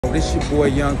This your boy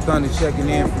Young Thunder checking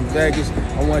in from Vegas.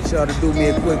 I want y'all to do me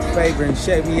a quick favor and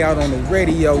check me out on the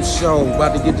radio show.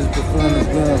 About to get this performance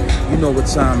going. You know what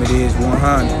time it is,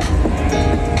 100.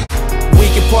 We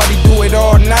can party, do it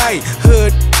all night.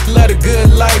 Hood, love the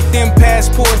good life. Them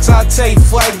passports, I take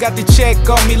flight. Got the check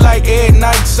on me like Ed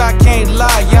Nights. I can't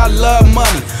lie, y'all love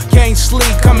money. Can't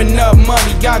sleep, coming up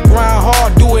money. Y'all grind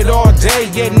hard, do it all day.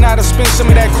 Yet not to spend some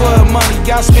of that club money.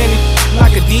 Y'all spend it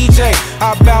like a DJ.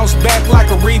 I bounce back like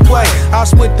a replay. I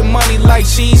split the money like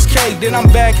cheesecake. Then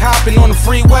I'm back hopping on the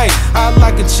freeway. I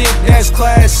like a chick that's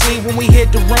classy. When we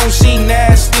hit the room, she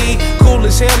nasty. Cool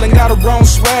as hell and got her own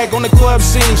swag on the club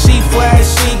scene. She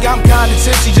flashy, I'm kinda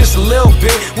tipsy just a little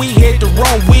bit. We hit the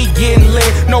room, we getting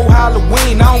lit. No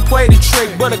Halloween, I don't play the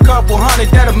trick, but a couple hundred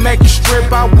that'll make you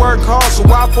strip. I work hard, so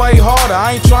I play harder.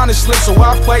 I ain't trying to slip, so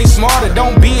I play smarter.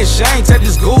 Don't be ashamed, take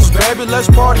this goose, baby. Let's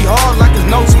party hard like there's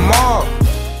no tomorrow.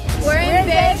 We're in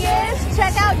Vegas.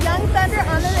 Check out Young Thunder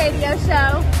on the radio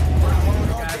show.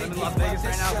 Guys, I'm in Las Vegas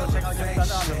right now. Go check out Young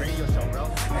Thunder on the radio show, bro.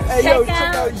 Hey,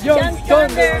 check out Young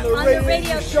Thunder on the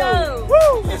radio show.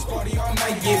 Woo! Let's party all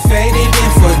night, get faded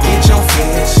and forget your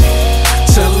fears.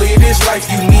 To live this life,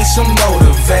 you need some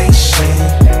motivation.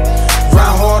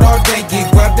 Grind hard all day, get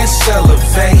grabbed and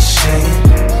celebration.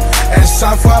 As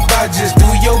time fly by, just do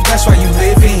your best while you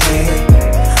living here.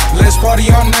 Let's party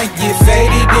all night, get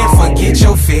faded and forget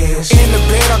your fears. In the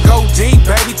bed I go deep,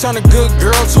 baby. Turn a good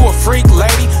girl to a freak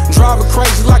lady. Drive her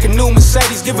crazy like a new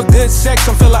Mercedes. Give her good sex,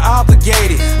 I'm feeling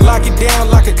obligated. Lock it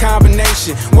down like a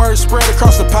combination. Word spread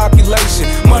across the population.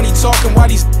 Money talking while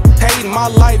these hating. My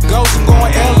life goes, I'm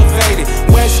going elevated.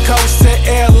 West Coast to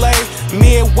LA,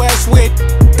 Midwest with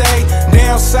they.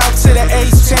 Down south to the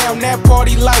H-Town, that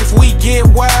party life, we get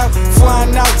wild.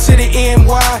 Flying out to the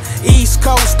NY, East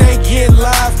Coast, they get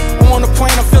live. On the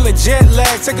plane, I'm feeling jet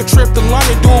lag. Take a trip to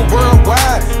London, do it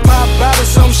worldwide. Pop out of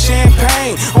some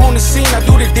champagne. On the scene, I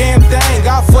do the damn thing.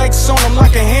 I flex on them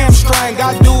like a hamstring.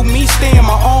 I do me, stay in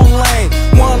my own lane.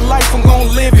 One life, I'm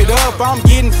gonna live it up. I'm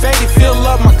getting faded, fill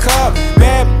up my cup.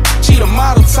 Bad, she the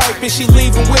model type. If she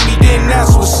leaving with me, then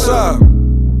that's what's up.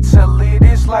 To live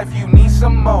this life, you need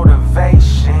some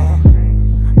motivation.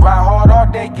 Grind hard all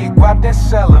day, get grabbed and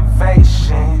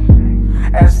celebration.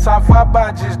 As time fly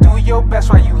by, just do your best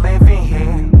while you living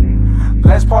here.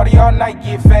 Let's party all night,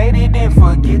 get faded and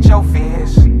forget your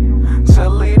fears. To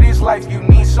live this life, you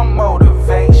need some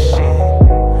motivation.